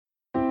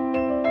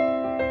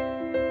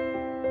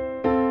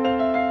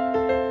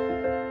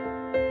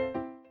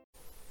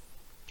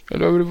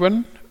Hello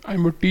everyone, I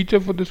am a teacher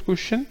for this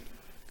question.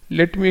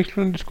 Let me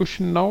explain this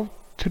question now.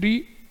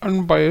 3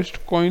 unbiased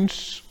coins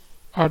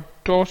are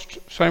tossed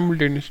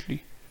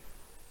simultaneously.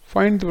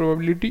 Find the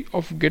probability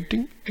of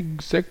getting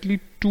exactly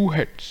 2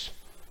 heads.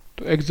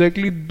 तो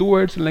exactly 2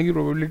 heads लेने की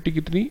probability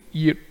कितनी,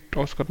 ये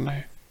toss करना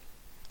है.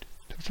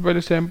 सबसे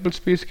पहले sample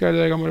space क्या आ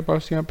जाएगा हमारे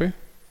पास यहाँ पे.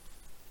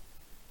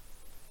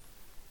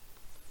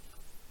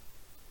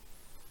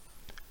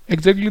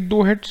 Exactly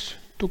 2 heads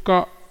तो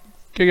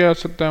क्या आ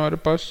सकता है हमारे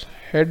पास.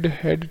 हेड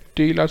हेड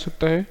टेल आ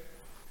सकता है,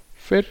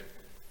 फिर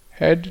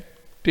हेड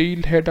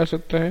टेल हेड आ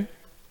सकता है,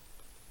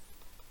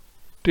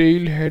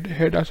 टेल हेड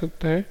हेड आ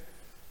सकता है.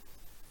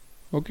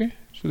 Okay,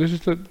 so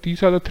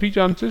these are the 3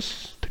 chances,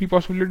 3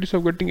 possibilities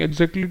of getting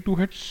exactly 2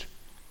 heads.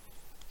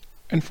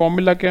 And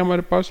formula क्या है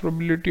हमारे पास.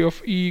 Probability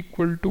of E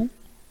equal to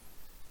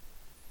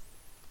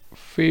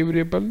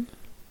favourable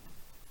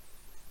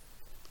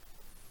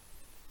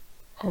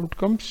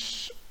outcomes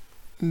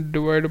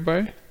divide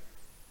by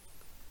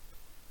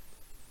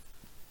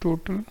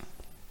total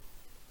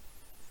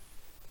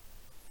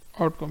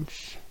outcomes.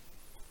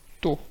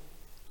 तो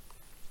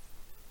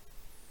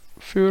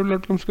फेवरेबल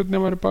आउटकम्स कितने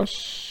हमारे पास.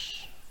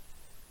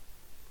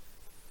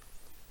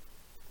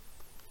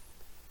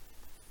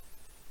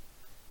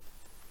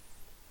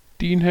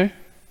 तीन है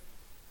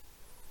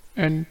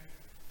and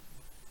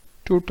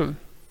total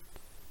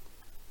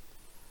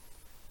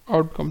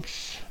outcomes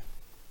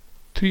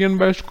 3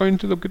 unbiased coin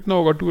से तो कितना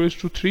होगा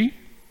 2/3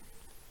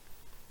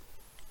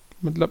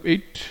 मतलब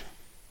 8.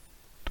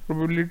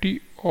 प्रोबेबिलिटी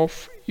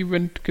ऑफ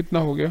इवेंट कितना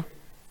हो गया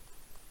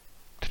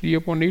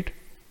 3/8.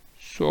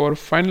 So our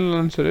final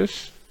answer is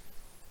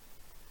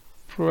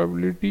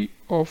probability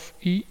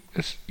of E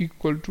is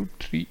equal to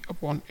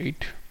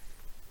 3/8.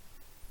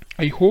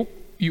 I hope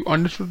you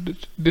understood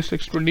this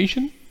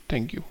explanation.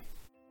 Thank you.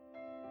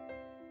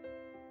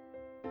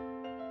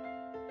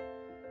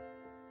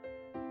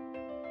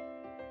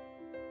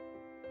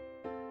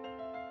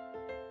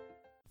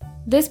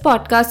 This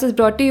podcast is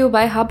brought to you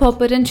bye hub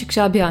hopper and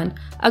शिक्षा अभियान.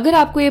 अगर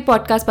आपको ये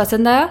podcast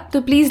पसंद आया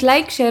तो प्लीज़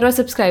लाइक, शेयर और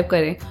subscribe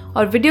करें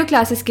और वीडियो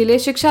क्लासेस के लिए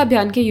शिक्षा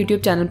अभियान के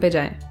YouTube चैनल पर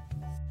जाएं.